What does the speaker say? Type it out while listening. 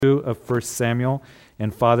Of 1 Samuel.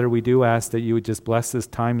 And Father, we do ask that you would just bless this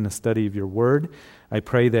time in the study of your word. I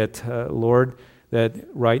pray that, Lord, that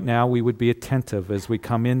right now we would be attentive as we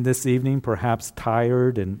come in this evening, perhaps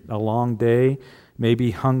tired and a long day, maybe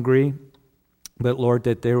hungry. But Lord,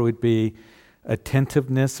 that there would be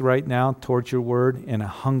attentiveness right now towards your word and a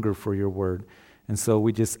hunger for your word. And so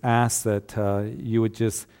we just ask that you would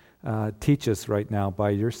just teach us right now by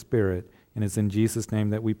your Spirit. And it's in Jesus'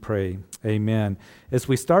 name that we pray. Amen. As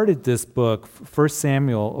we started this book, 1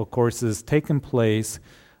 Samuel, of course, is taken place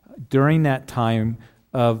during that time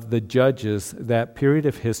of the judges, that period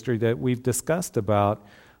of history that we've discussed about,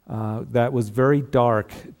 that was very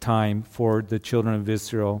dark time for the children of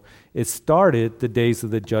Israel. It started the days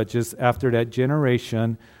of the judges after that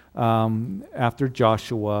generation, after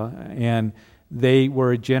Joshua, and they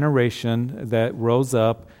were a generation that rose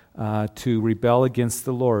up to rebel against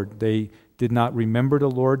the Lord. They did not remember the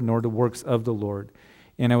Lord nor the works of the Lord.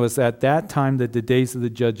 And it was at that time that the days of the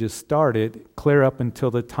judges started, clear up until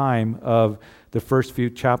the time of the first few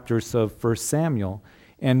chapters of 1 Samuel.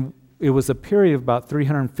 And it was a period of about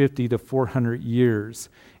 350 to 400 years.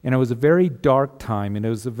 And it was a very dark time, and it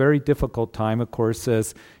was a very difficult time, of course,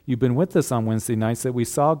 as you've been with us on Wednesday nights, that we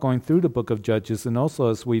saw going through the book of Judges, and also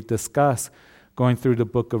as we've discussed going through the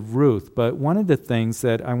book of Ruth. But one of the things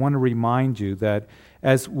that I want to remind you that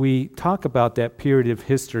as we talk about that period of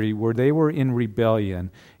history where they were in rebellion,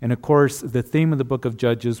 and of course the theme of the book of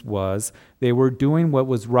Judges was they were doing what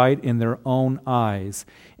was right in their own eyes.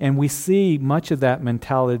 And we see much of that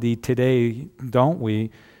mentality today, don't we,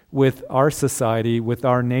 with our society, with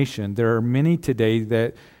our nation. There are many today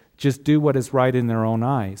that just do what is right in their own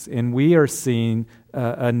eyes. And we are seeing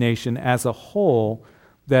a nation as a whole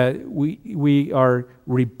that we are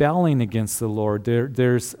rebelling against the Lord.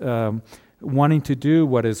 There's wanting to do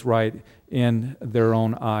what is right in their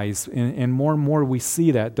own eyes. And more we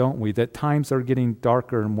see that, don't we? That times are getting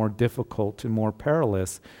darker and more difficult and more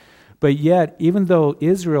perilous. But yet, even though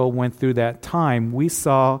Israel went through that time, we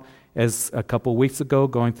saw, as a couple weeks ago,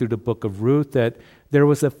 going through the book of Ruth, that there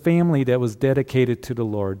was a family that was dedicated to the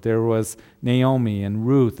Lord. There was Naomi and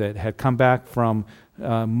Ruth that had come back from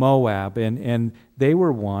Moab, and they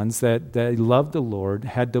were ones that loved the Lord,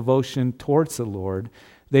 had devotion towards the Lord.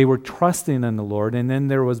 They were trusting in the Lord. And then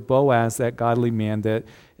there was Boaz, that godly man that,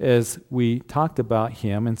 as we talked about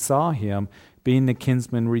him and saw him, being the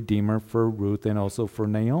kinsman redeemer for Ruth and also for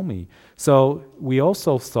Naomi. So we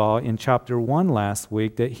also saw in chapter 1 last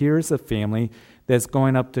week that here's a family that's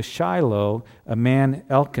going up to Shiloh, a man,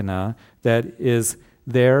 Elkanah, that is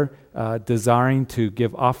there desiring to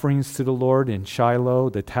give offerings to the Lord in Shiloh.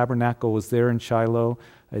 The tabernacle was there in Shiloh.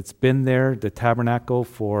 It's been there, the tabernacle,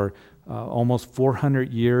 for almost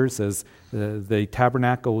 400 years, as the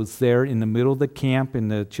tabernacle was there in the middle of the camp in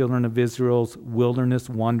the children of Israel's wilderness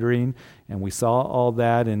wandering. And we saw all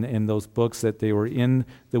that in those books, that they were in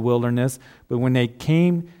the wilderness. But when they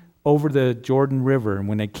came over the Jordan River, and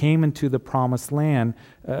when they came into the promised land,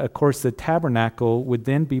 of course the tabernacle would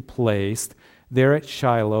then be placed there at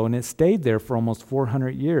Shiloh, and it stayed there for almost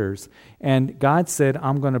 400 years. And God said,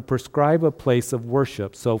 I'm going to prescribe a place of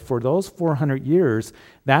worship. So for those 400 years,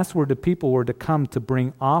 that's where the people were to come to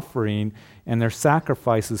bring offering and their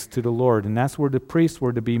sacrifices to the Lord. And that's where the priests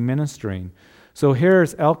were to be ministering. So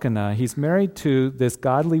here's Elkanah. He's married to this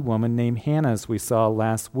godly woman named Hannah, as we saw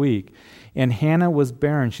last week. And Hannah was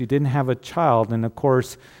barren. She didn't have a child. And of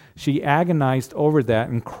course, she agonized over that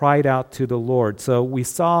and cried out to the Lord. So we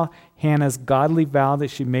saw Hannah's godly vow that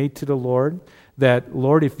she made to the Lord, that,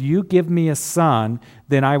 Lord, if you give me a son,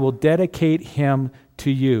 then I will dedicate him to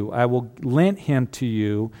you. I will lend him to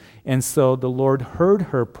you. And so the Lord heard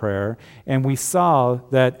her prayer, and we saw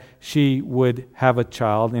that she would have a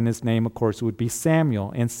child, and his name, of course, would be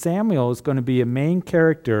Samuel. And Samuel is going to be a main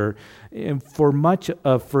character for much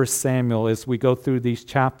of 1 Samuel as we go through these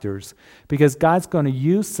chapters, because God's going to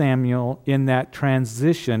use Samuel in that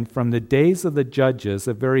transition from the days of the judges,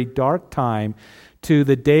 a very dark time, to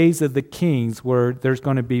the days of the kings, where there's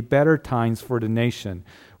going to be better times for the nation.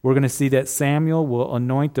 We're going to see that Samuel will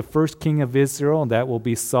anoint the first king of Israel, and that will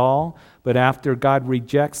be Saul. But after God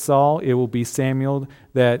rejects Saul, it will be Samuel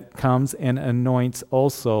that comes and anoints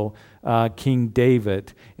also King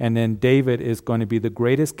David. And then David is going to be the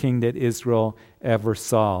greatest king that Israel ever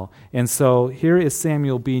saw. And so here is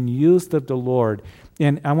Samuel being used of the Lord.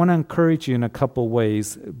 And I want to encourage you in a couple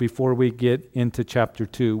ways before we get into chapter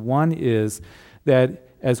 2. One is that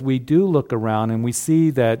as we do look around and we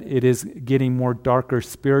see that it is getting more darker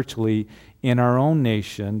spiritually in our own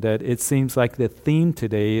nation, that it seems like the theme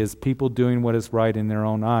today is people doing what is right in their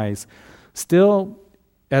own eyes. Still,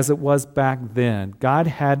 as it was back then. God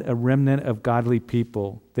had a remnant of godly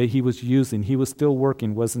people that he was using. He was still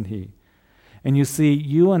working, wasn't he? And you see,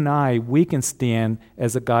 you and I, we can stand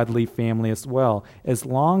as a godly family as well, as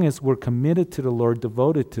long as we're committed to the Lord,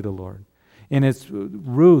 devoted to the Lord. And it's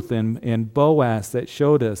Ruth and Boaz that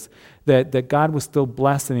showed us that God was still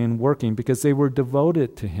blessing and working because they were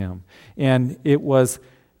devoted to him. And it was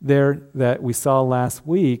there that we saw last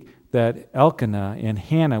week that Elkanah and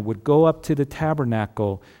Hannah would go up to the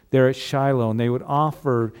tabernacle there at Shiloh, and they would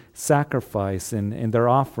offer sacrifice and their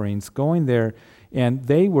offerings, going there, and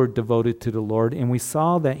they were devoted to the Lord. And we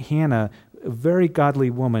saw that Hannah, a very godly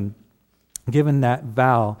woman, given that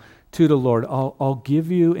vow to the Lord, I'll give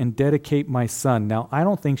you and dedicate my son. Now, I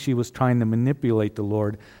don't think she was trying to manipulate the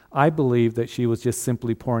Lord. I believe that she was just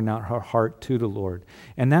simply pouring out her heart to the Lord.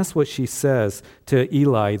 And that's what she says to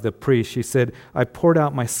Eli, the priest. She said, I poured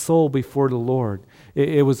out my soul before the Lord.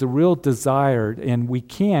 It was a real desire, and we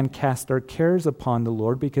can cast our cares upon the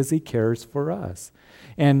Lord because he cares for us.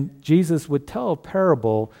 And Jesus would tell a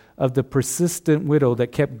parable of the persistent widow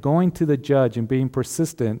that kept going to the judge and being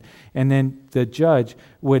persistent, and then the judge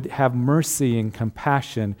would have mercy and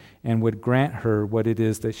compassion and would grant her what it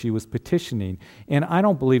is that she was petitioning. And I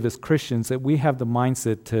don't believe as Christians that we have the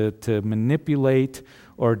mindset to manipulate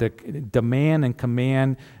or to demand and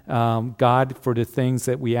command God for the things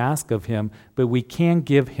that we ask of him, but we can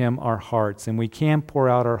give him our hearts, and we can pour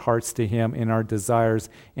out our hearts to him in our desires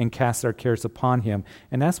and cast our cares upon him.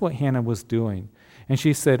 And that's what Hannah was doing. And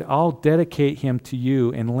she said, I'll dedicate him to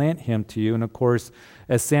you and lent him to you. And of course,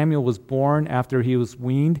 as Samuel was born, after he was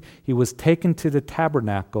weaned, he was taken to the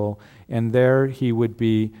tabernacle, and there he would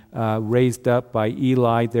be raised up by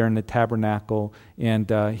Eli there in the tabernacle, and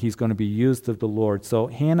he's going to be used of the Lord. So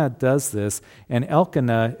Hannah does this, and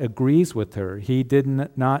Elkanah agrees with her. He did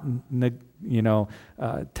not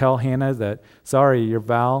tell Hannah that, sorry, your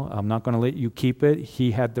vow, I'm not going to let you keep it.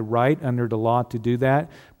 He had the right under the law to do that,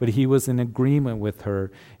 but he was in agreement with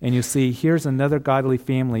her. And you see, here's another godly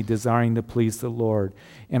family desiring to please the Lord.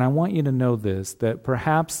 And I want you to know this, that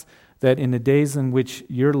perhaps that in the days in which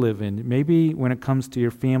you're living, maybe when it comes to your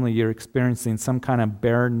family, you're experiencing some kind of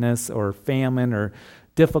barrenness or famine or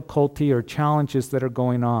difficulty or challenges that are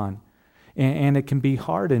going on. And it can be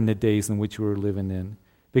hard in the days in which we're living in,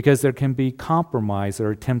 because there can be compromise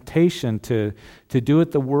or temptation to do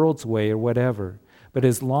it the world's way or whatever. But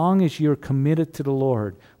as long as you're committed to the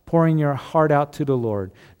Lord, pouring your heart out to the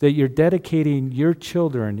Lord, that you're dedicating your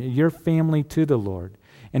children, your family to the Lord,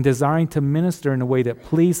 and desiring to minister in a way that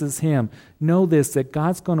pleases him, know this, that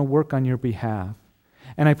God's going to work on your behalf.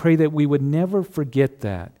 And I pray that we would never forget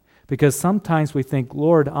that. Because sometimes we think,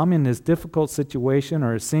 Lord, I'm in this difficult situation,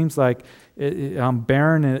 or it seems like I'm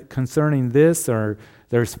barren concerning this, or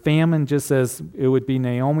there's famine, just as it would be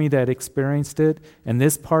Naomi that experienced it in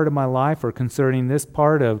this part of my life, or concerning this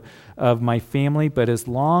part of my family. But as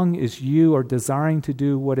long as you are desiring to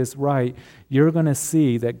do what is right, you're going to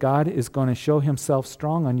see that God is going to show himself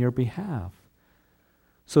strong on your behalf.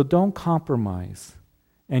 So don't compromise.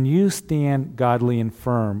 And you stand godly and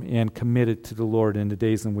firm and committed to the Lord in the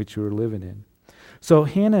days in which you are living in. So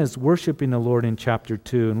Hannah is worshiping the Lord in chapter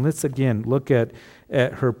 2. And let's again look at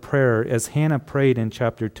her prayer as Hannah prayed in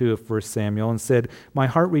chapter 2 of 1 Samuel and said, my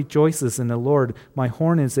heart rejoices in the Lord. My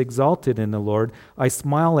horn is exalted in the Lord. I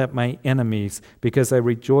smile at my enemies because I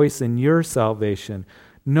rejoice in your salvation.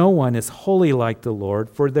 No one is holy like the Lord,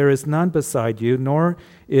 for there is none beside you, nor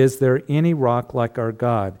is there any rock like our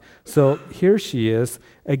God. So here she is,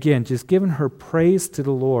 again, just giving her praise to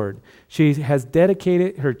the Lord. She has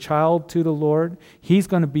dedicated her child to the Lord. He's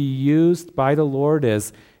going to be used by the Lord,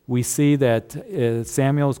 as we see that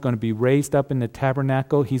Samuel is going to be raised up in the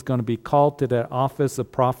tabernacle. He's going to be called to the office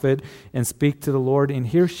of prophet and speak to the Lord. And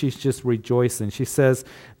here she's just rejoicing. She says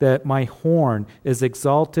that my horn is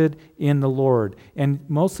exalted in the Lord. And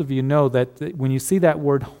most of you know that when you see that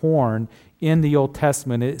word horn in the Old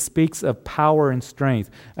Testament, it speaks of power and strength.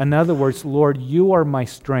 In other words, Lord, you are my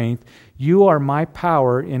strength. You are my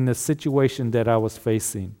power in the situation that I was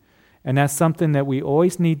facing. And that's something that we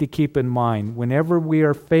always need to keep in mind whenever we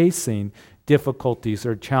are facing difficulties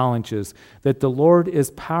or challenges, that the Lord is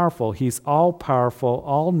powerful. He's all-powerful,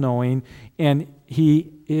 all-knowing, and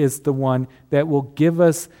he is the one that will give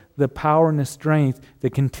us the power and the strength to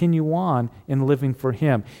continue on in living for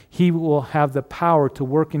him. He will have the power to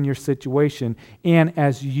work in your situation. And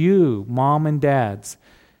as you, mom and dads,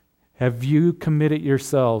 have you committed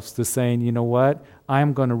yourselves to saying, you know what,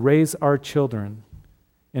 I'm going to raise our children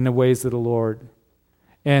in the ways of the Lord.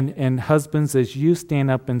 And husbands, as you stand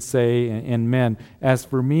up and say, and men, as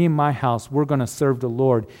for me and my house, we're going to serve the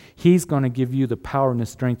Lord, he's going to give you the power and the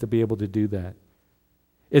strength to be able to do that.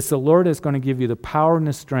 It's the Lord that's going to give you the power and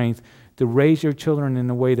the strength to raise your children in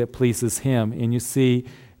a way that pleases Him. And you see,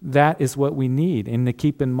 that is what we need and to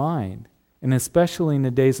keep in mind. And especially in the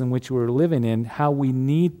days in which we're living in, how we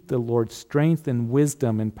need the Lord's strength and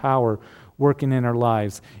wisdom and power working in our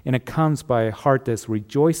lives. And it comes by a heart that's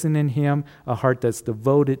rejoicing in Him, a heart that's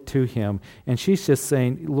devoted to Him. And she's just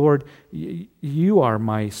saying, Lord, you are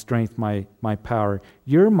my strength, my power.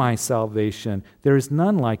 You're my salvation. There is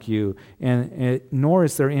none like you, and nor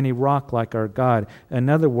is there any rock like our God. In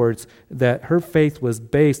other words, that her faith was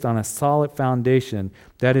based on a solid foundation.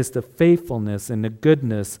 That is the faithfulness and the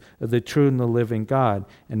goodness of the true and the living God.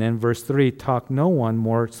 And then verse 3, talk no one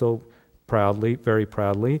more so proudly, very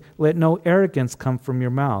proudly, let no arrogance come from your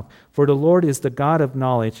mouth. For the Lord is the God of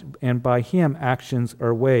knowledge, and by Him actions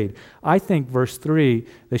are weighed. I think verse 3,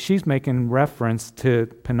 that she's making reference to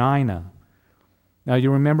Peninnah. Now you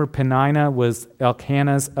remember Peninnah was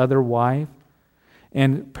Elkanah's other wife?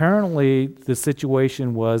 And apparently the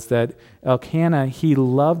situation was that Elkanah, he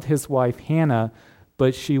loved his wife Hannah,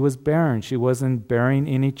 but she was barren. She wasn't bearing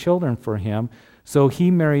any children for him. So he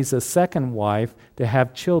marries a second wife to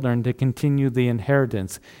have children to continue the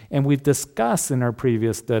inheritance. And we've discussed in our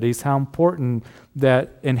previous studies how important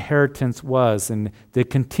that inheritance was, and to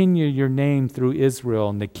continue your name through Israel,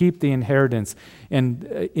 and to keep the inheritance in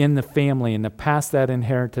the family, and to pass that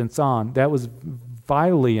inheritance on. That was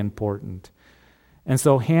vitally important. And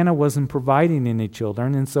so Hannah wasn't providing any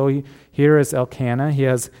children. And so here is Elkanah. He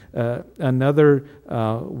has another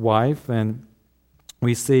wife, and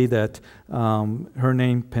we see that her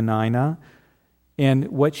name Peninnah. And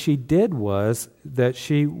what she did was that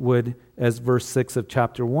she would, as verse 6 of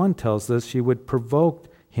chapter 1 tells us, she would provoke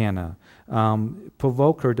Hannah,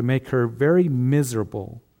 provoke her to make her very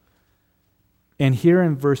miserable. And here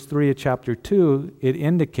in verse 3 of chapter 2, it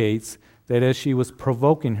indicates that as she was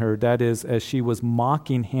provoking her, that is, as she was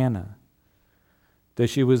mocking Hannah, that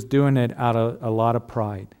she was doing it out of a lot of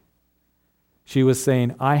pride. She was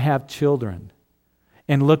saying, I have children,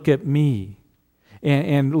 and look at me,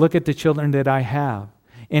 and look at the children that I have.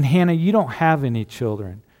 And Hannah, you don't have any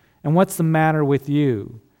children. And what's the matter with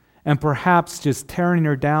you? And perhaps just tearing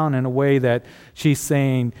her down in a way that she's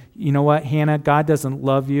saying, you know what, Hannah, God doesn't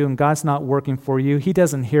love you, and God's not working for you. He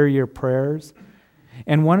doesn't hear your prayers.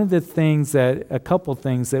 And one of the things a couple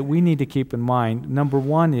things that we need to keep in mind, number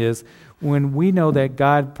one is when we know that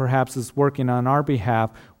God perhaps is working on our behalf,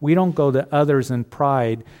 we don't go to others in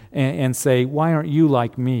pride and say, why aren't you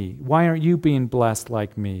like me? Why aren't you being blessed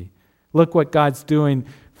like me? Look what God's doing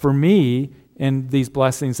for me in these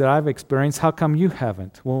blessings that I've experienced. How come you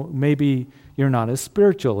haven't? Well, maybe you're not as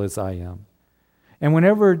spiritual as I am. And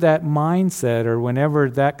whenever that mindset or whenever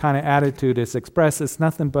that kind of attitude is expressed, it's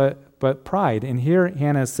nothing but pride. And here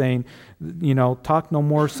Hannah is saying, talk no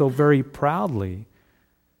more so very proudly.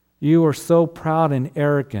 You are so proud and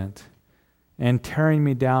arrogant and tearing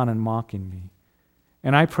me down and mocking me.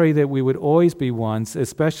 And I pray that we would always be ones,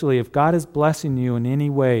 especially if God is blessing you in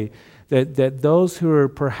any way, that those who are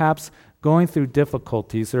perhaps going through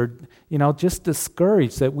difficulties or, just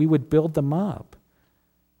discouraged, that we would build them up.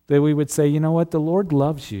 That we would say, you know what, the Lord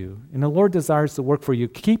loves you, and the Lord desires to work for you.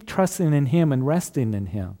 Keep trusting in Him and resting in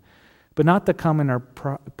Him. But not to come in our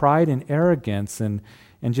pride and arrogance and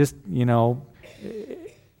just,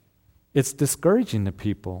 it's discouraging to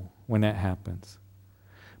people when that happens.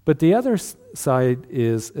 But the other side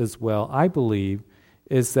is, as well, I believe,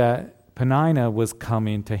 is that Peninnah was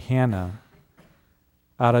coming to Hannah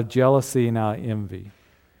out of jealousy and out of envy.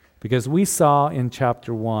 Because we saw in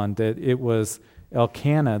chapter 1 that it was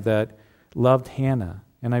Elkanah that loved Hannah,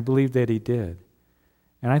 and I believe that he did.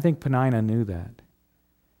 And I think Peninnah knew that.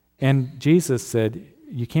 And Jesus said,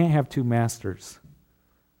 you can't have two masters,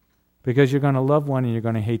 because you're going to love one and you're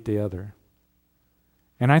going to hate the other.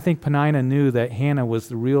 And I think Peninnah knew that Hannah was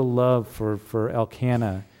the real love for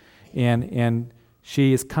Elkanah, and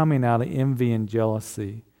she is coming out of envy and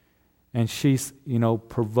jealousy. And she's,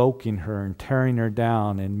 provoking her and tearing her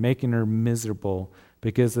down and making her miserable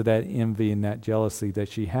because of that envy and that jealousy that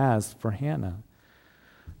she has for Hannah.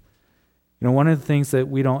 One of the things that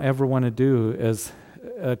we don't ever want to do as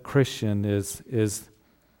a Christian is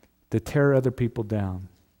to tear other people down.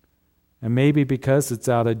 And maybe because it's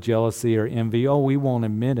out of jealousy or envy, we won't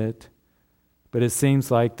admit it. But it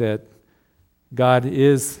seems like that God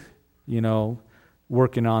is,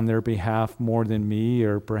 working on their behalf more than me,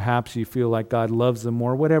 or perhaps you feel like God loves them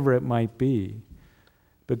more, whatever it might be.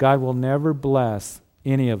 But God will never bless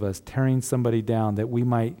any of us tearing somebody down that we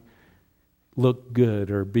might look good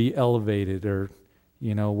or be elevated or,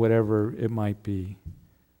 whatever it might be.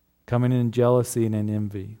 Coming in jealousy and in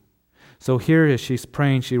envy. So here as she's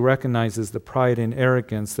praying, she recognizes the pride and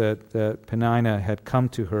arrogance that Peninnah had come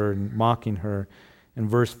to her and mocking her. In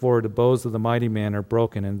verse 4, the bows of the mighty man are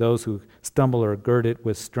broken, and those who stumble are girded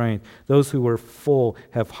with strength. Those who were full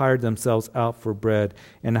have hired themselves out for bread,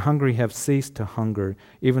 and the hungry have ceased to hunger.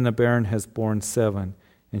 Even the barren has borne 7,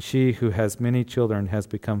 and she who has many children has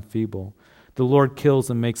become feeble. The Lord kills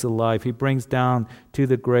and makes alive. He brings down to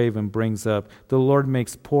the grave and brings up. The Lord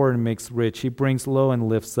makes poor and makes rich. He brings low and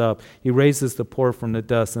lifts up. He raises the poor from the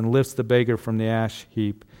dust and lifts the beggar from the ash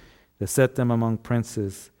heap, to set them among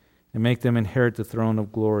princes and make them inherit the throne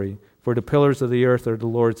of glory. For the pillars of the earth are the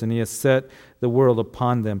Lord's, and he has set the world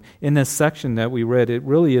upon them. In this section that we read, it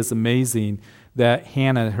really is amazing that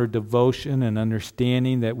Hannah, her devotion and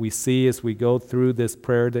understanding that we see as we go through this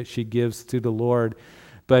prayer that she gives to the Lord.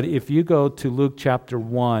 But if you go to Luke chapter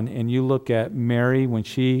 1 and you look at Mary when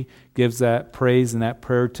she gives that praise and that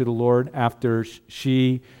prayer to the Lord after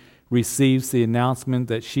she receives the announcement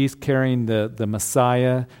that she's carrying the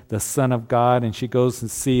Messiah, the Son of God, and she goes to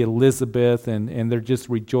see Elizabeth, and they're just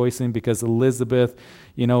rejoicing because Elizabeth,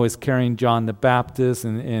 is carrying John the Baptist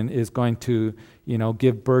and is going to,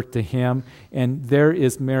 give birth to him. And there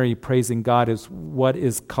is Mary praising God as what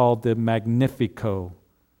is called the Magnificat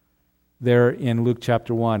there in Luke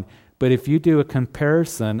chapter 1. But if you do a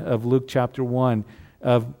comparison of Luke chapter 1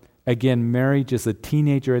 of again, Mary, just a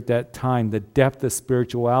teenager at that time, the depth of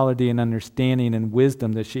spirituality and understanding and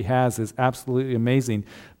wisdom that she has is absolutely amazing.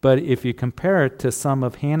 But if you compare it to some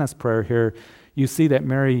of Hannah's prayer here, you see that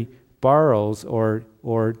Mary borrows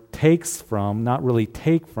or takes from, not really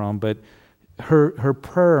take from, but her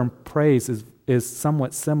prayer and praise is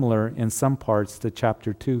somewhat similar in some parts to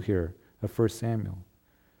chapter 2 here of 1 Samuel.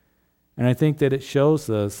 And I think that it shows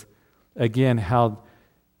us, again, how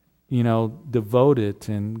devoted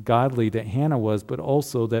and godly that Hannah was, but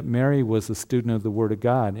also that Mary was a student of the Word of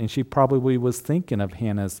God. And she probably was thinking of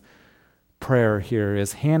Hannah's prayer here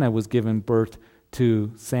as Hannah was giving birth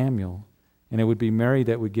to Samuel. And it would be Mary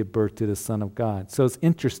that would give birth to the Son of God. So it's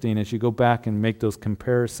interesting as you go back and make those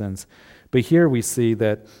comparisons. But here we see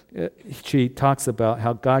that she talks about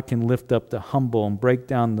how God can lift up the humble and break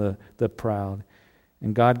down the proud.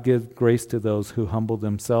 And God gives grace to those who humble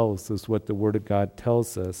themselves, is what the Word of God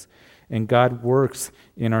tells us. And God works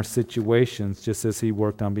in our situations just as he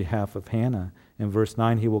worked on behalf of Hannah. In verse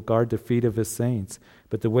 9, he will guard the feet of his saints,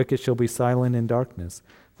 but the wicked shall be silent in darkness.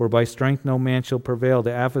 For by strength no man shall prevail.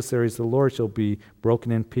 The adversaries of the Lord shall be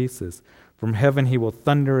broken in pieces. From heaven he will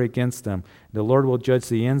thunder against them. The Lord will judge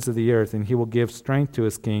the ends of the earth, and he will give strength to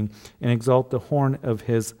his king and exalt the horn of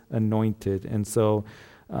his anointed. And so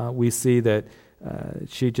we see that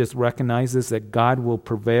she just recognizes that God will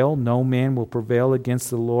prevail. No man will prevail against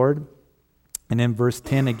the Lord. And in verse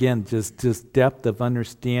 10, again, just depth of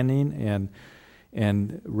understanding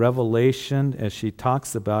and revelation as she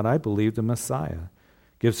talks about, I believe, the Messiah.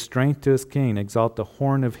 Give strength to his king, exalt the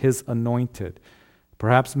horn of his anointed.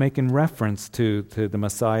 Perhaps making reference to the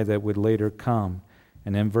Messiah that would later come.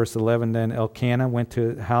 And in verse 11, then Elkanah went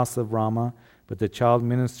to the house of Ramah, but the child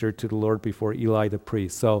ministered to the Lord before Eli the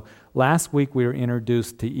priest. So last week we were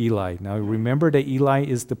introduced to Eli. Now remember that Eli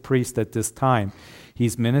is the priest at this time.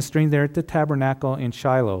 He's ministering there at the tabernacle in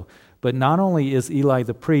Shiloh. But not only is Eli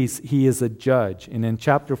the priest, he is a judge. And in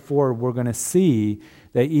chapter 4 we're going to see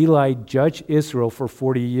that Eli judged Israel for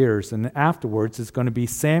 40 years. And afterwards it's going to be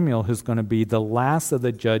Samuel who's going to be the last of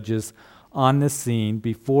the judges on the scene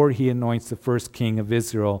before he anoints the first king of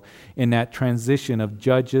Israel in that transition of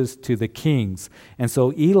judges to the kings. And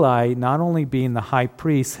so Eli, not only being the high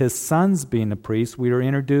priest, his sons being the priests, we were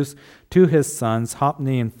introduced to his sons,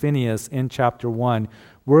 Hophni and Phinehas, in chapter 1.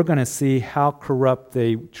 We're going to see how corrupt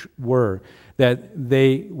they were, that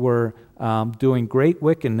they were doing great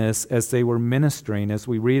wickedness as they were ministering. As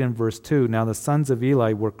we read in verse 2, now the sons of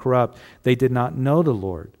Eli were corrupt. They did not know the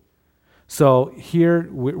Lord. So here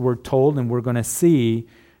we're told, and we're going to see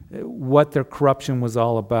what their corruption was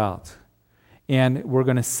all about. And we're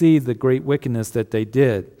going to see the great wickedness that they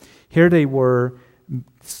did. Here they were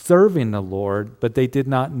serving the Lord, but they did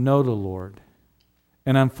not know the Lord.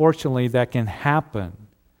 And unfortunately, that can happen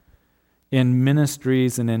in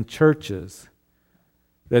ministries and in churches.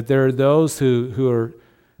 That there are those who are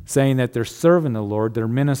saying that they're serving the Lord, they're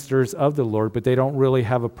ministers of the Lord, but they don't really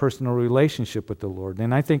have a personal relationship with the Lord.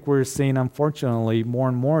 And I think we're seeing, unfortunately, more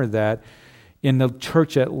and more of that in the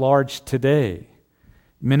church at large today.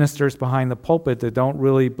 Ministers behind the pulpit that don't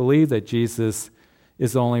really believe that Jesus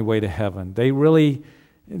is the only way to heaven. They really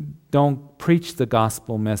don't preach the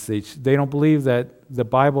gospel message. They don't believe that the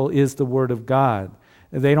Bible is the Word of God.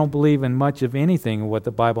 they don't believe in much of anything what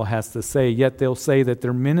the Bible has to say, yet they'll say that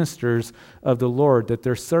they're ministers of the Lord, that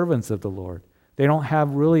they're servants of the Lord. They don't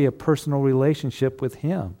have really a personal relationship with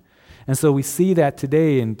Him. And so we see that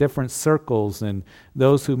today in different circles and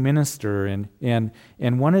those who minister. And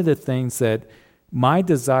one of the things that my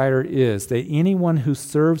desire is that anyone who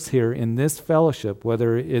serves here in this fellowship,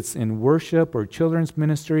 whether it's in worship or children's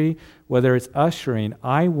ministry, whether it's ushering,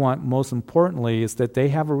 I want most importantly is that they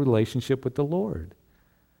have a relationship with the Lord,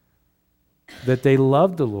 that they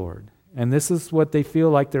love the Lord. And this is what they feel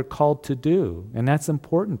like they're called to do. And that's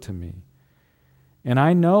important to me. And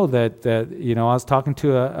I know that I was talking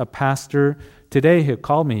to a pastor today who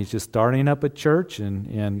called me. He's just starting up a church,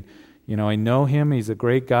 and I know him. He's a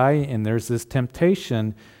great guy, and there's this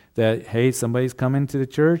temptation that, hey, somebody's coming to the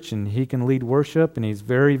church, and he can lead worship, and he's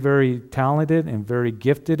very, very talented and very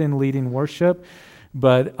gifted in leading worship,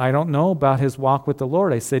 but I don't know about his walk with the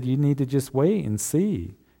Lord. I said, you need to just wait and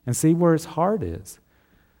see where his heart is.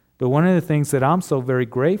 But one of the things that I'm so very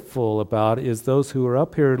grateful about is those who are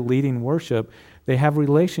up here leading worship, they have a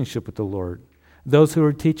relationship with the Lord. Those who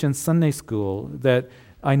are teaching Sunday school, that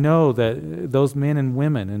I know that those men and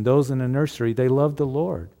women and those in the nursery, they love the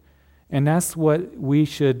Lord. And that's what we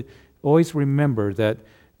should always remember, that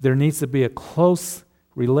there needs to be a close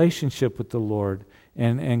relationship with the Lord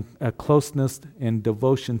and a closeness and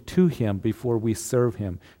devotion to Him before we serve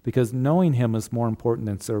Him, because knowing Him is more important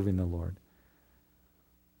than serving the Lord.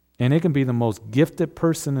 And it can be the most gifted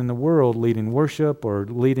person in the world leading worship or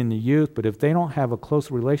leading the youth, but if they don't have a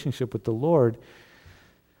close relationship with the Lord,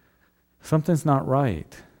 something's not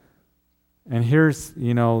right. And here's,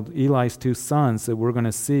 Eli's two sons that we're going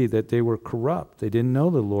to see that they were corrupt. They didn't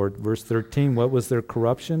know the Lord. Verse 13, what was their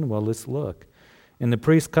corruption? Well, let's look. And the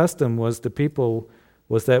priest's custom was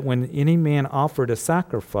that when any man offered a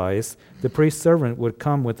sacrifice, the priest's servant would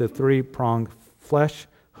come with a 3-pronged flesh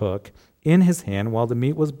hook in his hand while the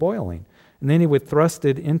meat was boiling. And then he would thrust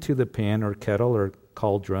it into the pan or kettle or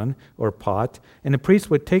cauldron or pot, and the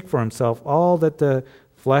priest would take for himself all that the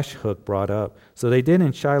flesh hook brought up. So they did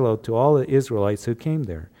in Shiloh to all the Israelites who came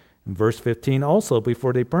there. In verse 15, also,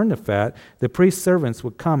 before they burned the fat, the priest's servants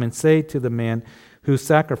would come and say to the man who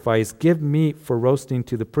sacrificed, give meat for roasting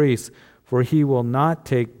to the priest, for he will not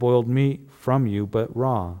take boiled meat from you, but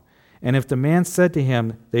raw. And if the man said to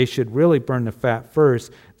him, they should really burn the fat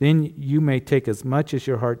first, then you may take as much as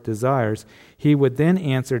your heart desires, he would then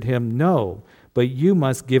answer him, no, but you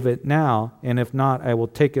must give it now, and if not, I will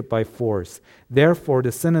take it by force. Therefore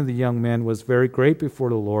the sin of the young men was very great before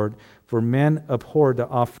the Lord, for men abhorred the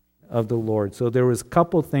offering of the Lord. So there was a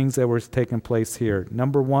couple things that were taking place here.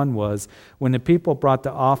 Number one was, when the people brought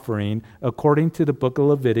the offering, according to the book of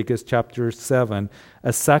Leviticus chapter 7,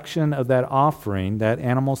 a section of that offering, that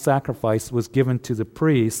animal sacrifice, was given to the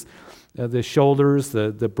priest. The shoulders,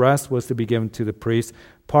 the breast was to be given to the priest.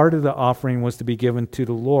 Part of the offering was to be given to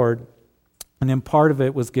the Lord, and then part of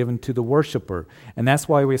it was given to the worshiper. And that's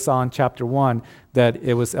why we saw in chapter 1 that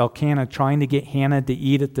it was Elkanah trying to get Hannah to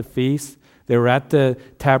eat at the feast. They were at the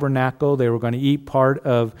tabernacle. They were going to eat part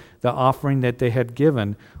of the offering that they had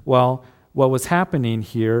given. Well, what was happening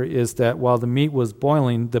here is that while the meat was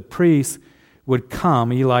boiling, the priest would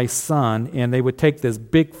come, Eli's son, and they would take this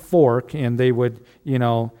big fork and they would,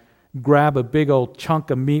 grab a big old chunk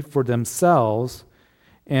of meat for themselves,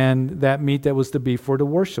 and that meat that was to be for the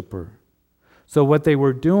worshiper. So what they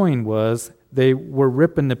were doing was they were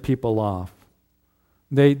ripping the people off.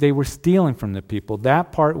 They were stealing from the people.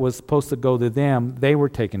 That part was supposed to go to them. They were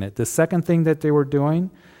taking it. The second thing that they were doing,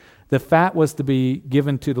 the fat was to be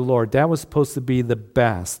given to the Lord. That was supposed to be the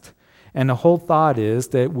best. And the whole thought is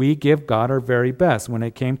that we give God our very best. When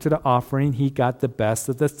it came to the offering, He got the best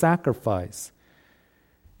of the sacrifice.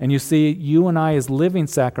 And you see, you and I as living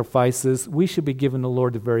sacrifices, we should be giving the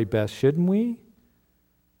Lord the very best, shouldn't we?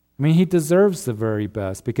 I mean, He deserves the very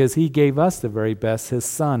best because He gave us the very best, His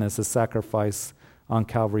Son, as a sacrifice on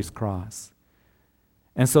Calvary's cross.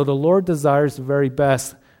 And so the Lord desires the very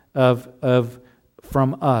best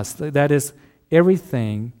from us. That is,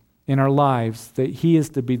 everything in our lives, that He is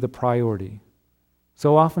to be the priority.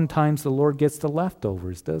 So oftentimes the Lord gets the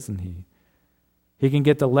leftovers, doesn't He? He can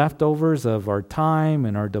get the leftovers of our time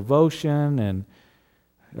and our devotion and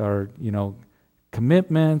our,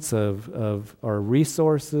 commitments of our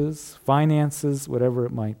resources, finances, whatever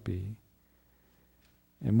it might be.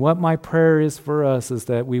 And what my prayer is for us is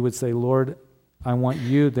that we would say, Lord, I want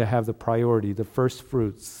You to have the priority, the first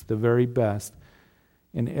fruits, the very best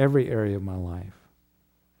in every area of my life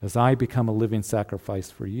as I become a living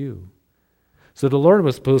sacrifice for You. So the Lord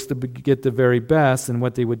was supposed to get the very best, and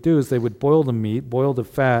what they would do is they would boil the meat, boil the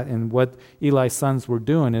fat, and what Eli's sons were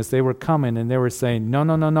doing is they were coming and they were saying,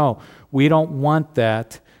 no, we don't want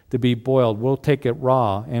that to be boiled. We'll take it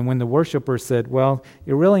raw. And when the worshiper said, well,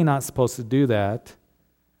 you're really not supposed to do that,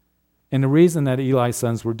 and the reason that Eli's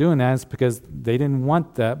sons were doing that is because they didn't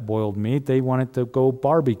want that boiled meat. They wanted to go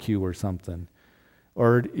barbecue or something,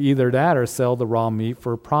 or either that or sell the raw meat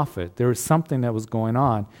for a profit. There was something that was going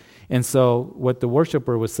on. And so what the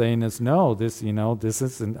worshiper was saying is, no, this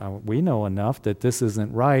isn't, we know enough that this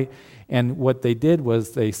isn't right. And what they did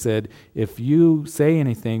was they said, if you say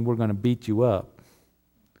anything, we're going to beat you up.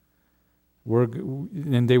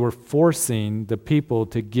 And they were forcing the people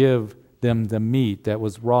to give them the meat that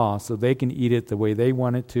was raw so they can eat it the way they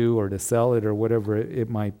wanted to, or to sell it, or whatever it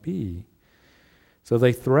might be. So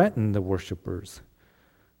they threatened the worshipers.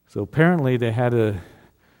 So apparently they had a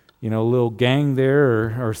little gang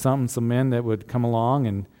there or something, some men that would come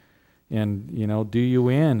along and do you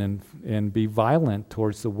in and be violent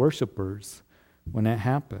towards the worshipers when that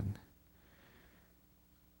happened.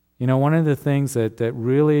 One of the things that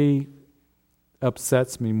really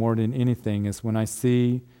upsets me more than anything is when I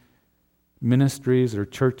see ministries or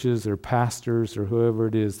churches or pastors or whoever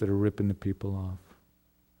it is that are ripping the people off.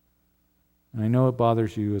 And I know it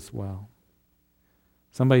bothers you as well.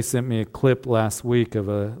 Somebody sent me a clip last week of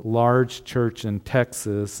a large church in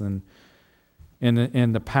Texas, and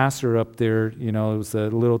the pastor up there, it was a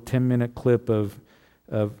little 10-minute clip of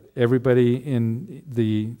everybody in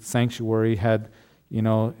the sanctuary had,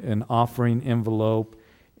 an offering envelope,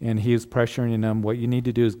 and he was pressuring them, what you need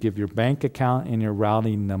to do is give your bank account and your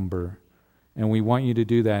routing number, and we want you to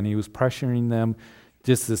do that. And he was pressuring them,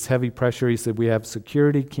 just this heavy pressure. He said, we have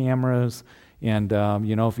security cameras, and,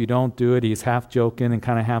 if you don't do it, he's half joking and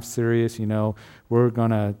kind of half serious, we're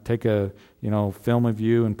going to take a, film of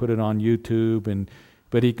you and put it on YouTube.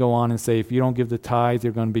 But he'd go on and say, if you don't give the tithe,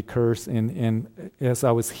 you're going to be cursed. And as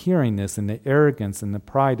I was hearing this, and the arrogance and the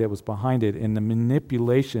pride that was behind it, and the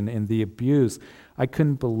manipulation and the abuse, I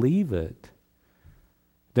couldn't believe it.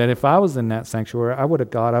 That if I was in that sanctuary, I would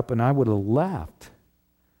have got up and I would have left.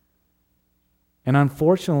 And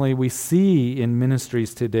unfortunately, we see in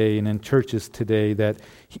ministries today and in churches today that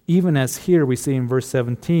even as here we see in verse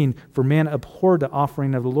 17, for man abhorred the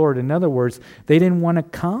offering of the Lord. In other words, they didn't want to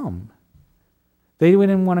come. They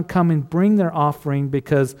didn't want to come and bring their offering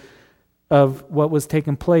because of what was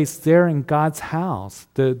taking place there in God's house,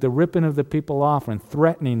 the ripping of the people off and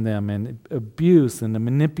threatening them and abuse and the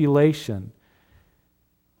manipulation.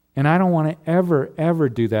 And I don't want to ever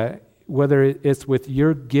do that, whether it's with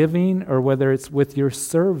your giving or whether it's with your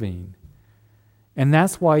serving. And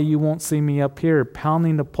that's why you won't see me up here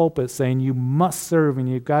pounding the pulpit saying you must serve and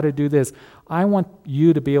you've got to do this. I want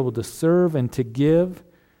you to be able to serve and to give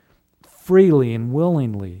freely and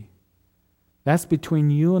willingly. That's between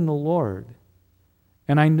you and the Lord.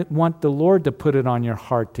 And I want the Lord to put it on your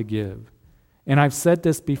heart to give. And I've said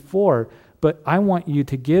this before, but I want you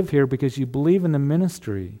to give here because you believe in the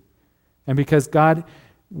ministry and because God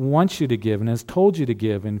wants you to give and has told you to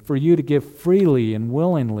give, and for you to give freely and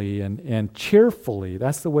willingly and cheerfully.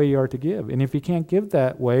 That's the way you are to give. And if you can't give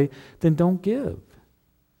that way, then don't give.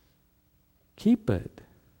 Keep it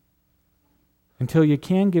until you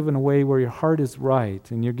can give in a way where your heart is right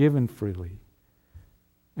and you're given freely.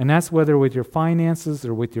 And that's whether with your finances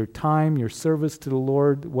or with your time, your service to the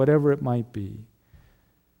Lord, whatever it might be.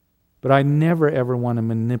 But I never ever want to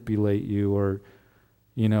manipulate you or,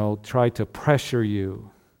 try to pressure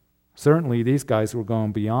you. Certainly these guys were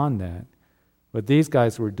going beyond that. What these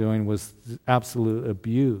guys were doing was absolute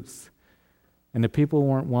abuse. And the people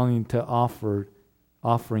weren't willing to offer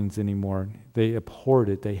offerings anymore. They abhorred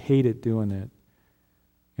it. They hated doing it.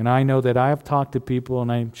 And I know that I have talked to people,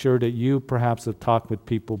 and I'm sure that you perhaps have talked with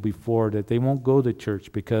people before, that they won't go to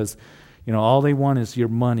church because, all they want is your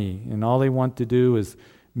money. And all they want to do is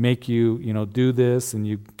make you, do this, and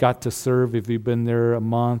you've got to serve if you've been there a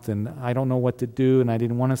month, and I don't know what to do, and I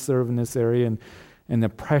didn't want to serve in this area, and the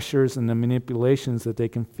pressures and the manipulations that they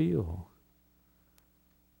can feel.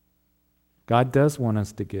 God does want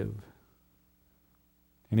us to give.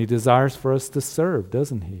 And He desires for us to serve,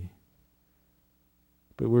 doesn't He?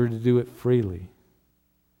 But we're to do it freely.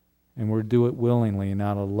 And we're to do it willingly and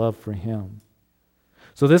out of love for Him.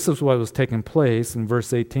 So this is what was taking place in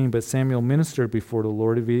verse 18. But Samuel ministered before the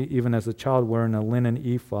Lord, even as a child wearing a linen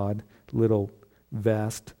ephod, little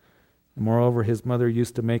vest. And moreover, his mother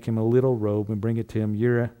used to make him a little robe and bring it to him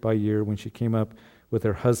year by year when she came up with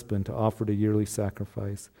her husband to offer the yearly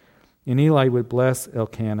sacrifice. And Eli would bless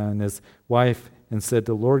Elkanah and his wife and said,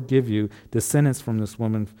 the Lord give you descendants from this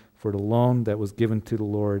woman for the loan that was given to the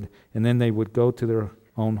Lord. And then they would go to their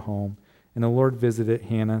own home. And the Lord visited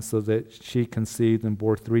Hannah so that she conceived and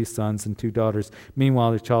bore 3 sons and 2 daughters.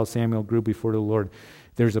 Meanwhile, the child Samuel grew before the Lord.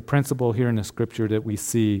 There's a principle here in the Scripture that we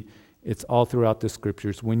see. It's all throughout the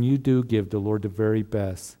Scriptures. When you do give the Lord the very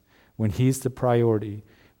best, when He's the priority,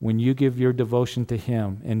 when you give your devotion to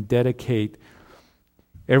Him and dedicate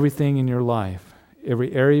everything in your life,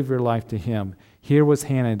 every area of your life to Him. Here was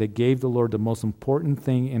Hannah that gave the Lord the most important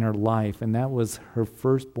thing in her life, and that was her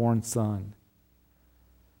firstborn son.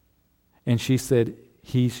 And she said,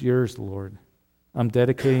 He's yours, Lord. I'm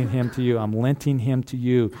dedicating him to you. I'm lenting him to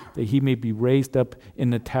you that he may be raised up in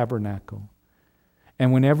the tabernacle.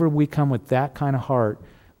 And whenever we come with that kind of heart,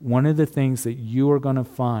 one of the things that you are going to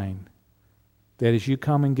find, that as you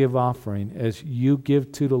come and give offering, as you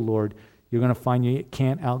give to the Lord, you're going to find you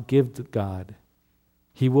can't outgive God.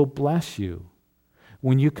 He will bless you.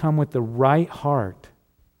 When you come with the right heart,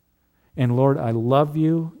 and Lord, I love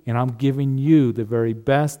you, and I'm giving you the very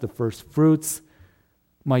best, the first fruits,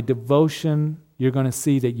 my devotion, you're going to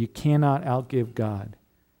see that you cannot outgive God.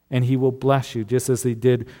 And He will bless you, just as He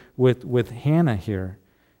did with Hannah here.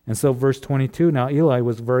 And so verse 22, now Eli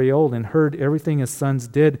was very old and heard everything his sons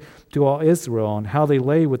did to all Israel and how they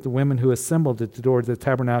lay with the women who assembled at the door of the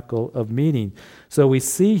tabernacle of meeting. So we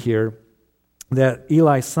see here that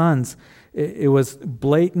Eli's sons, it was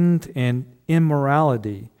blatant and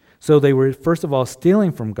immorality. So they were, first of all,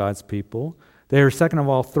 stealing from God's people. They were, second of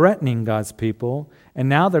all, threatening God's people. And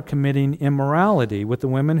now they're committing immorality with the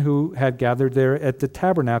women who had gathered there at the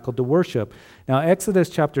tabernacle to worship. Now, Exodus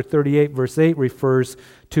chapter 38, verse 8 refers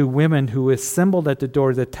to women who assembled at the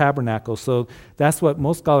door of the tabernacle. So that's what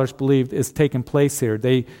most scholars believe is taking place here.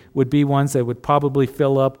 They would be ones that would probably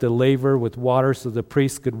fill up the laver with water so the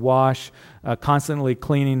priests could wash, constantly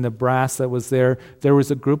cleaning the brass that was there. There was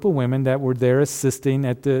a group of women that were there assisting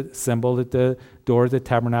at the assembled at the door of the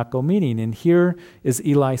tabernacle meeting. And here is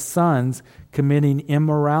Eli's sons committing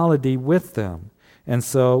immorality with them. And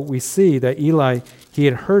so we see that Eli, he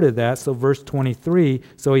had heard of that. So verse 23,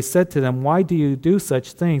 so he said to them, why do you do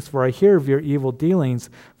such things? For I hear of your evil dealings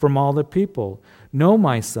from all the people. No,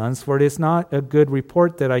 my sons, for it is not a good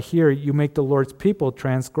report that I hear you make the Lord's people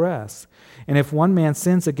transgress. And if one man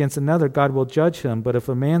sins against another, God will judge him. But if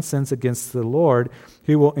a man sins against the Lord,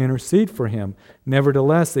 He will intercede for him.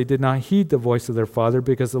 Nevertheless, they did not heed the voice of their father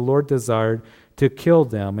because the Lord desired to kill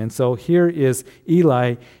them. And so here is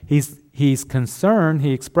Eli. He's concerned.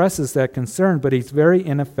 He expresses that concern, but he's very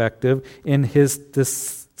ineffective in his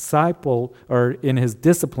disciple, or in his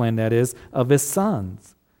discipline, that is, of his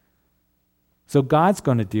sons. So God's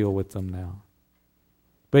going to deal with them now.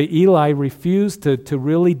 But Eli refused to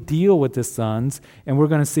really deal with his sons, and we're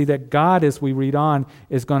going to see that God, as we read on,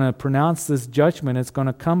 is going to pronounce this judgment. It's going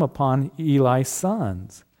to come upon Eli's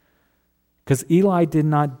sons. Because Eli did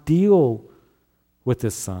not deal with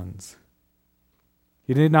his sons.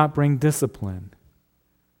 He did not bring discipline.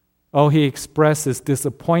 Oh, he expressed his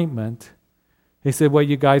disappointment. He said, what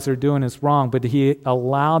you guys are doing is wrong, but he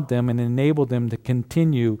allowed them and enabled them to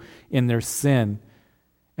continue in their sin.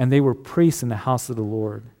 And they were priests in the house of the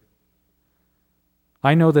Lord.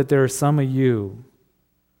 I know that there are some of you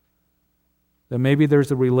that maybe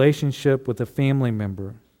there's a relationship with a family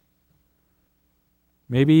member,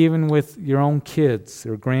 maybe even with your own kids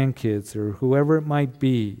or grandkids or whoever it might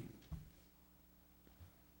be,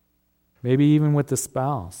 maybe even with the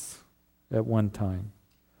spouse at one time,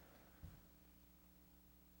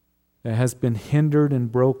 that has been hindered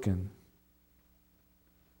and broken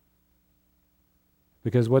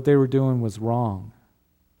because what they were doing was wrong.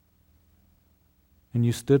 And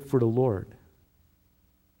you stood for the Lord.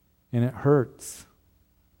 And it hurts.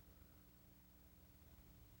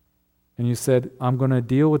 And you said, I'm going to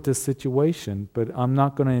deal with this situation, but I'm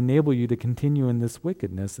not going to enable you to continue in this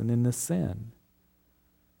wickedness and in this sin.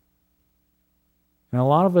 And a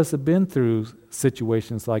lot of us have been through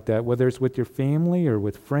situations like that, whether it's with your family or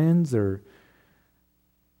with friends or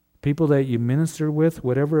people that you minister with,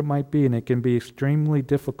 whatever it might be, and it can be extremely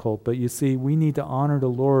difficult. But you see, we need to honor the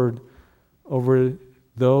Lord over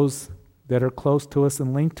those that are close to us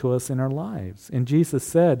and linked to us in our lives. And Jesus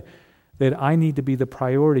said that I need to be the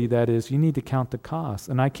priority, that is, you need to count the cost.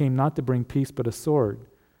 And I came not to bring peace but a sword,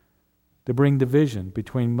 to bring division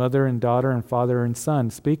between mother and daughter and father and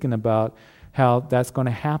son, speaking about how that's going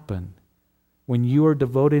to happen when you are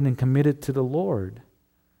devoted and committed to the Lord.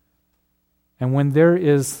 And when there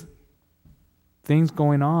is things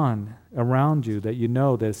going on around you that you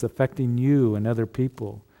know that it's affecting you and other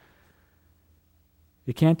people,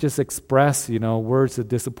 you can't just express, words of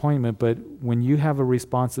disappointment, but when you have a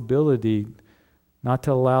responsibility not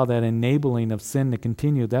to allow that enabling of sin to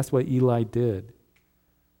continue. That's what Eli did.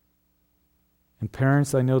 And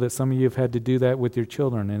parents, I know that some of you have had to do that with your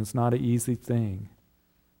children, and it's not an easy thing.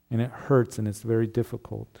 And it hurts, and it's very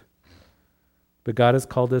difficult. But God has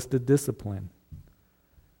called us to discipline.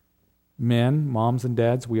 Men, moms and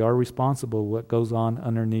dads, we are responsible for what goes on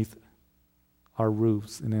underneath our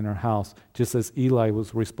roofs and in our house, just as Eli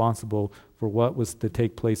was responsible for what was to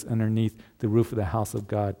take place underneath the roof of the house of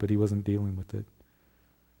God, but he wasn't dealing with it.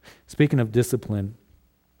 Speaking of discipline,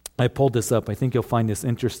 I pulled this up. I think you'll find this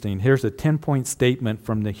interesting. Here's a 10-point statement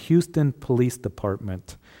from the Houston Police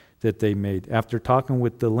Department that they made. After talking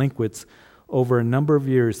with delinquents over a number of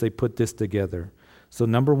years, they put this together. So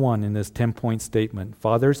number 1 in this 10-point statement,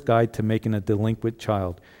 Father's Guide to Making a Delinquent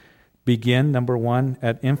Child. Begin, number 1,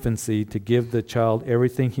 at infancy to give the child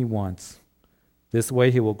everything he wants. This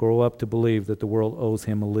way he will grow up to believe that the world owes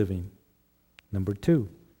him a living. Number 2,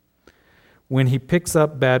 when he picks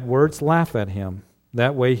up bad words, laugh at him.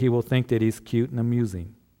 That way he will think that he's cute and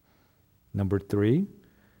amusing. Number 3,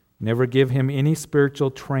 never give him any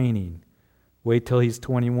spiritual training. Wait till he's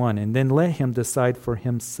 21 and then let him decide for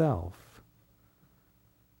himself.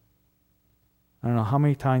 I don't know how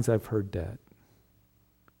many times I've heard that.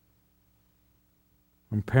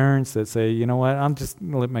 From parents that say, you know what, I'm just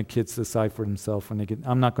going to let my kids decide for themselves when they get,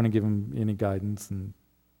 I'm not going to give them any guidance, and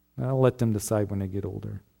I'll let them decide when they get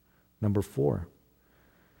older. Number 4,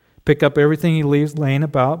 pick up everything he leaves laying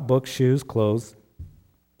about, books, shoes, clothes.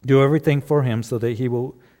 Do everything for him so that he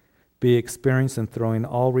will be experienced in throwing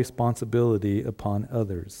all responsibility upon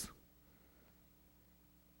others.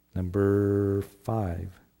 Number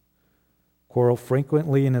 5, quarrel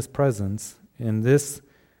frequently in his presence. In this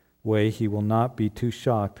way, he will not be too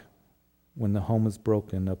shocked when the home is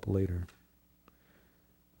broken up later.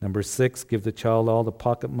 Number 6, give the child all the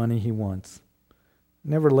pocket money he wants.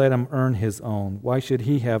 Never let him earn his own. Why should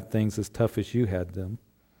he have things as tough as you had them?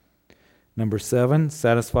 Number 7,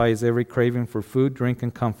 satisfy his every craving for food, drink,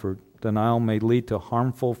 and comfort. Denial may lead to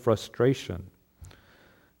harmful frustration.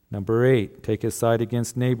 Number 8, take his side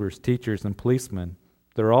against neighbors, teachers, and policemen.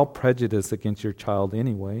 They're all prejudiced against your child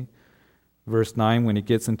anyway. Verse 9, when he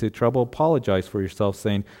gets into trouble, apologize for yourself,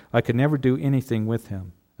 saying, I could never do anything with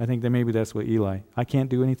him. I think that maybe that's what Eli, I can't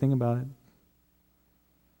do anything about it.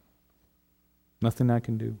 Nothing I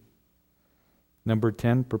can do. Number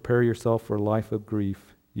 10, prepare yourself for a life of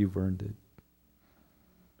grief. You've earned it.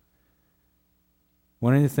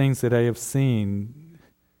 One of the things that I have seen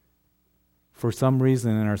for some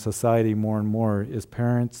reason in our society more and more is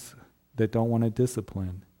parents that don't want to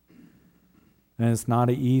discipline. And it's not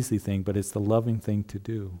an easy thing, but it's the loving thing to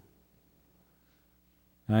do.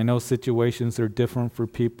 And I know situations are different for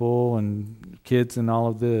people and kids and all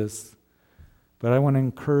of this, but I want to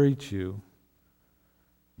encourage you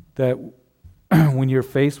that when you're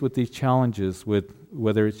faced with these challenges, with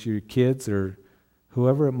whether it's your kids or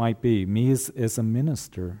whoever it might be, me as a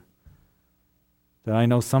minister, that I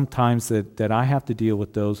know sometimes that I have to deal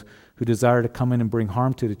with those who desire to come in and bring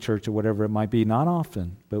harm to the church or whatever it might be. Not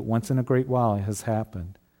often, but once in a great while it has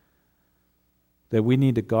happened. That we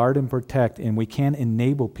need to guard and protect, and we can't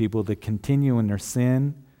enable people to continue in their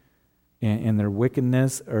sin and their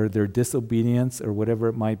wickedness or their disobedience or whatever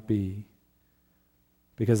it might be.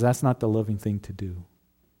 Because that's not the loving thing to do.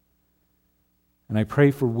 And I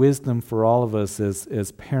pray for wisdom for all of us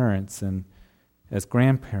as parents and as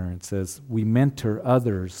grandparents, as we mentor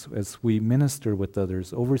others, as we minister with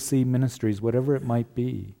others, oversee ministries, whatever it might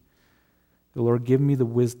be. The Lord, give me the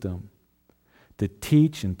wisdom to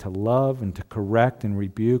teach and to love and to correct and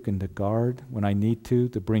rebuke and to guard when I need to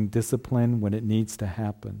bring discipline when it needs to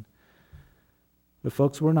happen. But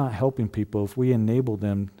folks, we're not helping people if we enable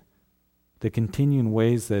them to continue in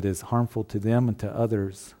ways that is harmful to them and to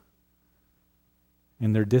others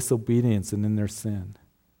in their disobedience and in their sin.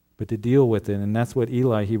 But to deal with it, and that's what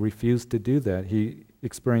Eli, he refused to do that. He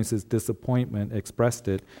experienced his disappointment, expressed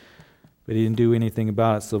it, but he didn't do anything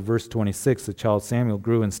about it. So verse 26, the child Samuel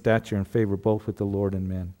grew in stature and favor both with the Lord and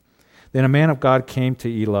men. Then a man of God came to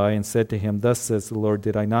Eli and said to him, Thus says the Lord,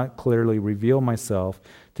 did I not clearly reveal myself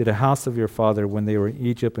to the house of your father when they were in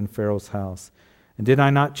Egypt in Pharaoh's house? And did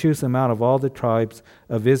I not choose him out of all the tribes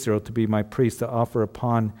of Israel to be my priest, to offer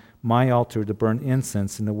upon my altar to burn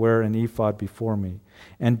incense and to wear an ephod before me?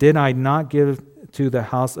 And did I not give to the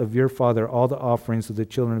house of your father all the offerings of the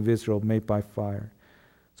children of Israel made by fire?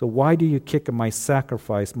 So why do you kick at my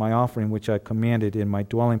sacrifice, my offering which I commanded in my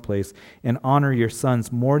dwelling place, and honor your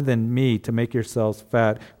sons more than me to make yourselves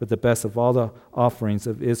fat with the best of all the offerings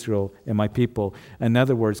of Israel and my people? In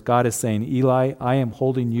other words, God is saying, Eli, I am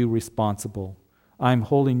holding you responsible. I'm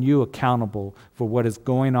holding you accountable for what is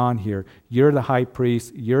going on here. You're the high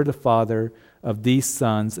priest. You're the father of these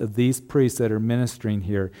sons, of these priests that are ministering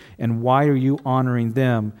here. And why are you honoring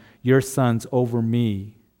them, your sons, over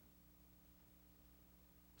me?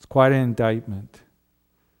 It's quite an indictment.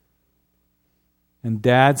 And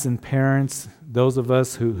dads and parents, those of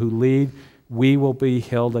us who lead, we will be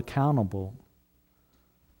held accountable.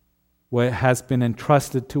 What has been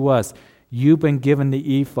entrusted to us. You've been given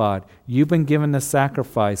the ephod. You've been given the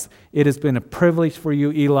sacrifice. It has been a privilege for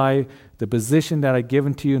you, Eli, the position that I've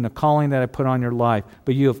given to you and the calling that I put on your life.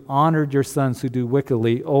 But you have honored your sons who do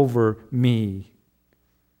wickedly over me.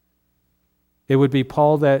 It would be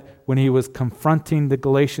Paul that when he was confronting the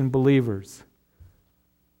Galatian believers,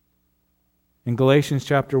 in Galatians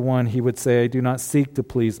chapter 1, he would say, I do not seek to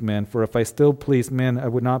please men, for if I still please men, I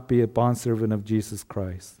would not be a bondservant of Jesus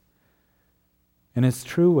Christ. And it's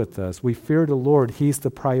true with us. We fear the Lord. He's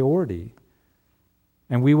the priority.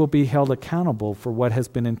 And we will be held accountable for what has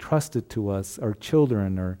been entrusted to us, our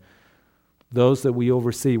children or those that we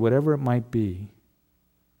oversee, whatever it might be.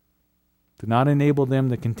 To not enable them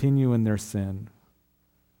to continue in their sin,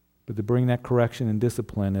 but to bring that correction and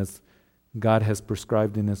discipline as God has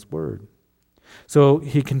prescribed in His Word. So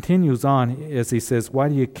he continues on as he says, why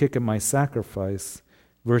do you kick at my sacrifice?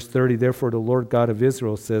 Verse 30, therefore the Lord God of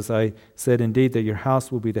Israel says, I said indeed that your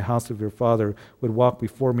house will be the house of your father, would walk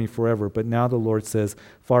before me forever. But now the Lord says,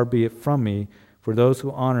 far be it from me, for those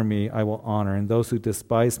who honor me I will honor, and those who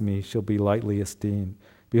despise me shall be lightly esteemed.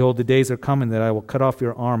 Behold, the days are coming that I will cut off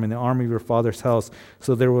your arm and the arm of your father's house,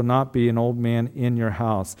 so there will not be an old man in your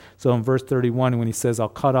house. So in verse 31, when he says, I'll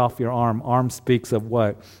cut off your arm speaks of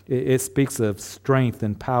what? It speaks of strength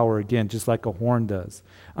and power again, just like a horn does.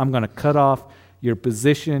 I'm going to cut off your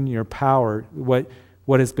position, your power, what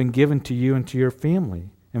has been given to you and to your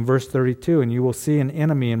family. In verse 32, and you will see an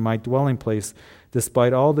enemy in my dwelling place,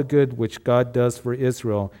 despite all the good which God does for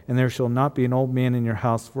Israel, and there shall not be an old man in your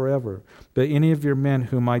house forever. But any of your men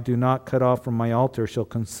whom I do not cut off from my altar shall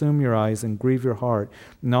consume your eyes and grieve your heart,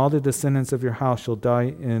 and all the descendants of your house shall die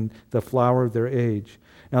in the flower of their age.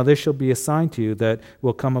 Now this shall be a sign to you that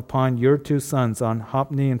will come upon your two sons, on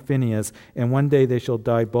Hophni and Phinehas, and one day they shall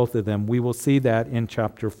die, both of them. We will see that in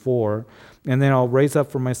chapter 4. And then I'll raise up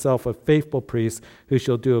for myself a faithful priest who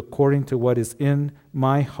shall do according to what is in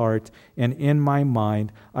my heart and in my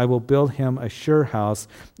mind. I will build him a sure house,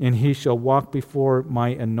 and he shall walk before my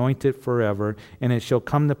anointed forever. And it shall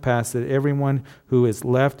come to pass that everyone who is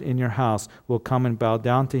left in your house will come and bow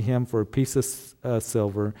down to him for a piece of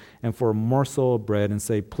silver and for a morsel of bread, and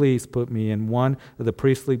say, please put me in one of the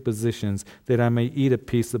priestly positions that I may eat a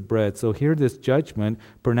piece of bread. So hear this judgment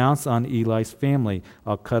pronounced on Eli's family.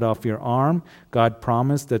 I'll cut off your arm. God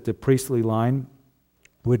promised that the priestly line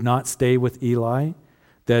would not stay with Eli,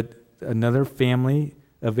 that another family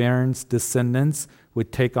of Aaron's descendants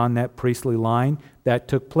would take on that priestly line. That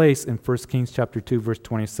took place in 1 Kings chapter 2, verse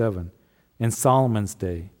 27, in Solomon's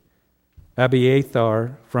day.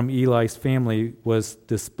 Abiathar from Eli's family was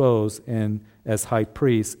disposed as high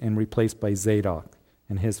priest and replaced by Zadok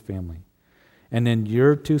and his family. And then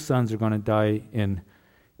your two sons are going to die in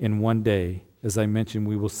one day. As I mentioned,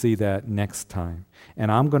 we will see that next time.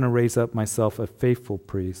 And I'm going to raise up myself a faithful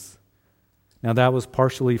priest. Now that was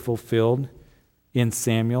partially fulfilled in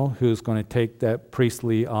Samuel, who's going to take that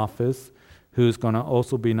priestly office, who's going to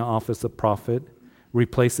also be in the office of prophet,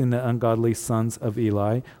 replacing the ungodly sons of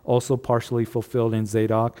Eli. Also partially fulfilled in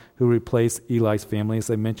Zadok, who replaced Eli's family,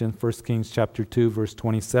 as I mentioned, 1 Kings chapter 2, verse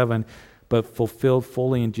 27, but fulfilled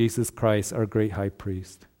fully in Jesus Christ, our great high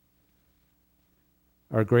priest.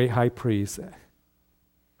 Our great high priest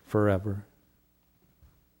forever,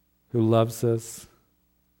 who loves us,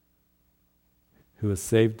 who has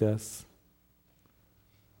saved us,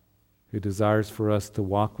 who desires for us to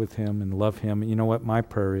walk with him and love him. You know what my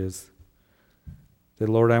prayer is? That,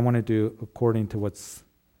 Lord, I want to do according to what's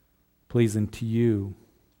pleasing to you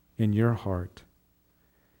in your heart.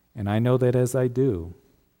 And I know that as I do,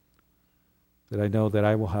 that I know that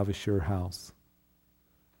I will have a sure house,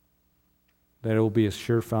 that it will be a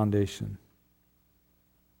sure foundation.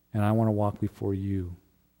 And I want to walk before you,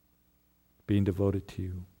 being devoted to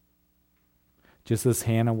you. Just as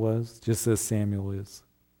Hannah was, just as Samuel is.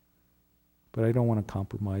 But I don't want to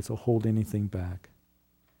compromise or hold anything back.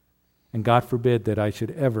 And God forbid that I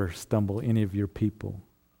should ever stumble any of your people,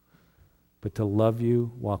 but to love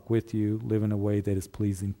you, walk with you, live in a way that is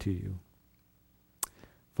pleasing to you.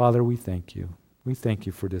 Father, we thank you. We thank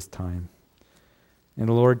you for this time. And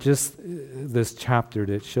Lord, just this chapter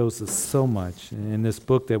that shows us so much, and in this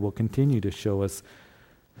book that will continue to show us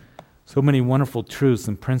so many wonderful truths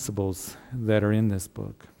and principles that are in this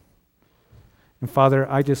book. And Father,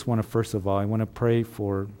 I just want to, first of all, I want to pray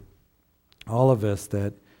for all of us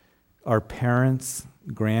that our parents,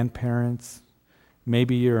 grandparents,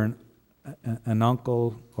 maybe you're an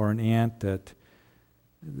uncle or an aunt that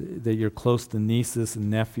you're close to nieces and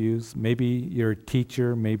nephews. Maybe you're a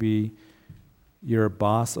teacher. Maybe you're a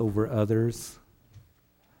boss over others.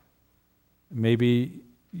 Maybe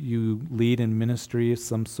you lead in ministry of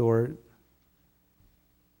some sort.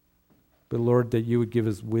 But Lord, that you would give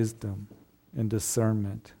us wisdom and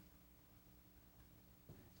discernment.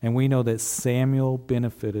 And we know that Samuel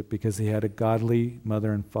benefited because he had a godly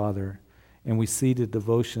mother and father. And we see the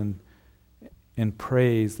devotion and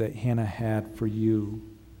praise that Hannah had for you,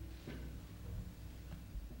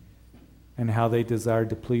 and how they desired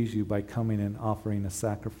to please you by coming and offering a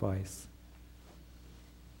sacrifice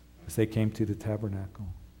as they came to the tabernacle.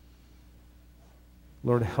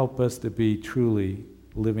 Lord, help us to be truly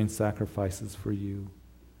living sacrifices for you,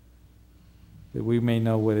 that we may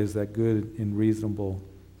know what is that good and reasonable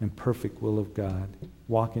and perfect will of God,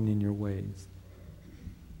 walking in your ways.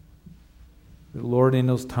 That, Lord, in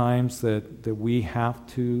those times that we have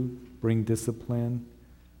to bring discipline,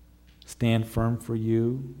 stand firm for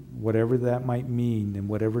you, whatever that might mean in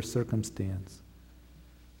whatever circumstance,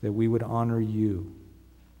 that we would honor you.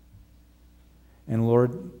 And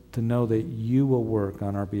Lord, to know that you will work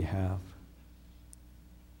on our behalf.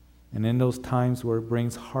 And in those times where it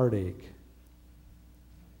brings heartache,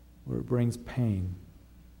 where it brings pain,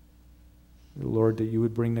 Lord, that you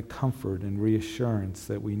would bring the comfort and reassurance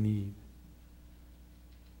that we need.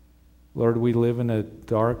 Lord, we live in a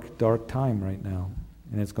dark, dark time right now,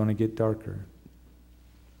 and it's going to get darker.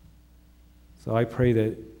 So I pray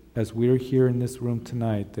that as we're here in this room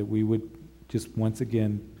tonight, that we would just once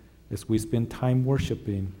again, as we spend time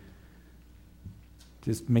worshiping,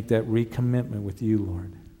 just make that recommitment with you,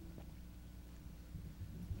 Lord,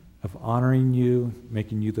 of honoring you,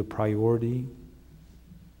 making you the priority,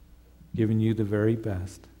 giving you the very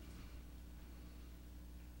best.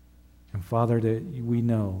 And Father, that we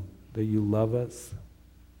know that you love us,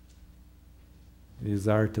 you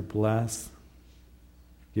desire to bless,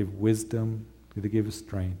 give wisdom, to give us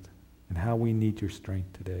strength, and how we need your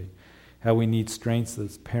strength today. How we need strength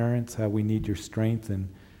as parents, how we need your strength in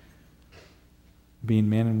being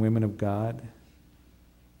men and women of God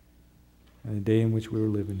in the day in which we were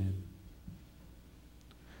living in.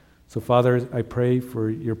 So Father, I pray for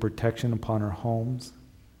your protection upon our homes,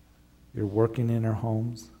 your working in our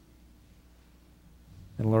homes.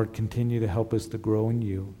 And Lord, continue to help us to grow in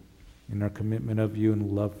you, in our commitment of you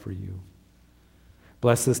and love for you.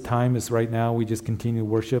 Bless this time as right now we just continue to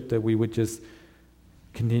worship, that we would just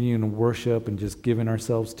continue to worship and just giving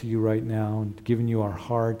ourselves to you right now and giving you our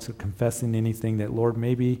hearts, or confessing anything that, Lord,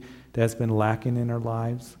 maybe that's been lacking in our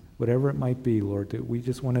lives, whatever it might be, Lord, that we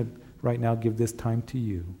just want to right now give this time to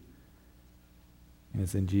you. And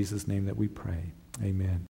it's in Jesus' name that we pray. Amen.